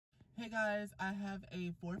Hey guys, I have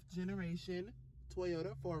a 4th generation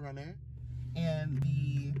Toyota 4Runner and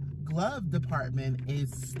the glove department is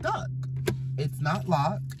stuck. It's not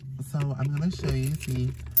locked, so I'm gonna show you.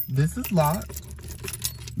 See, this is locked.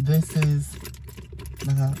 This is,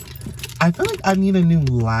 I feel like I need a new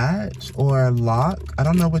latch or lock. I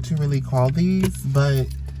don't know what you really call these, but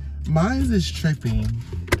mine is tripping.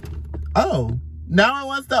 Oh, now it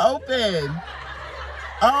wants to open.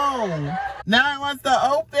 Oh, now it wants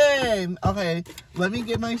to open. Okay, let me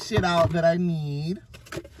get my shit out that I need.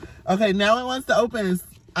 Okay, now it wants to open.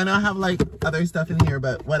 I know I have like other stuff in here,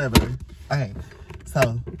 but whatever. Okay,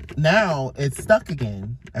 so now it's stuck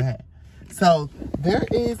again. Okay, so there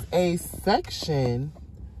is a section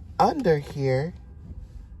under here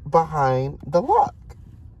behind the lock.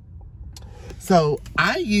 So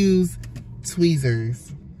I use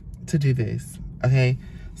tweezers to do this, okay?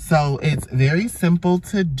 So it's very simple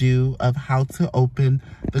to do of how to open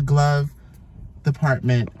the glove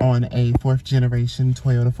department on a 4th generation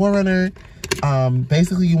Toyota 4Runner.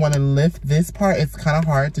 Basically you want to lift this part. It's kind of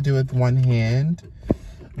hard to do with one hand,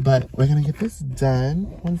 but we're gonna get this done.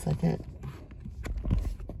 1 second.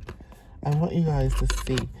 I want you guys to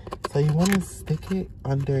see. So you want to stick it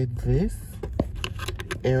under this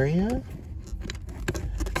area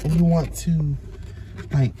and you want to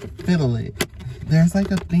like fiddle it. There's like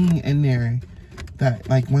a thing in there that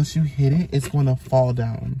like once you hit it, it's gonna fall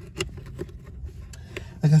down.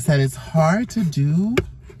 Like I said, it's hard to do.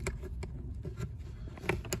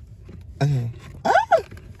 Okay.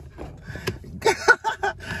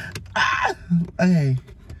 Ah! Okay.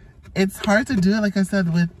 It's hard to do it, like I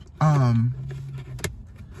said, with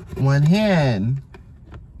one hand.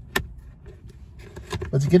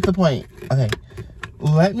 But you get the point. Okay.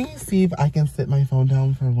 Let me see if I can sit my phone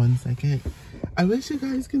down for 1 second. I wish you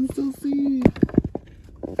guys can still see.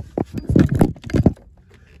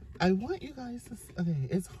 I want you guys to, okay,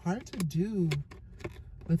 it's hard to do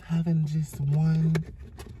with having just one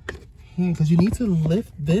hand because you need to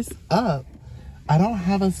lift this up. I don't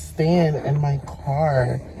have a stand in my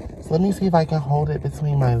car. So let me see if I can hold it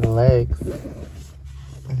between my legs.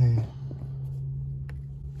 Okay.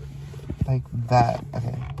 Like that,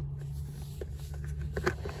 okay.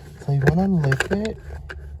 So you wanna lift it.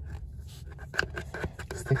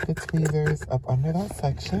 Stick the tweezers up under that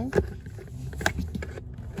section.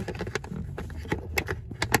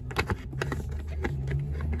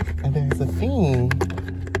 And there's a thing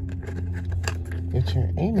that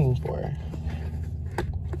you're aiming for.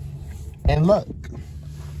 And look,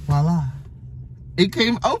 voila, it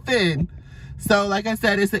came open. So like I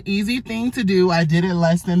said, it's an easy thing to do. I did it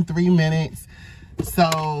less than 3 minutes.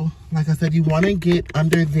 So like I said, you want to get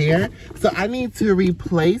under there. So I need to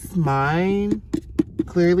replace mine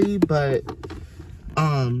clearly, but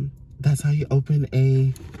that's how you open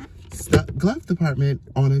a glove department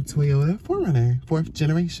on a Toyota 4Runner 4th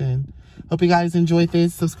generation. Hope you guys enjoyed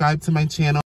this. Subscribe to my channel.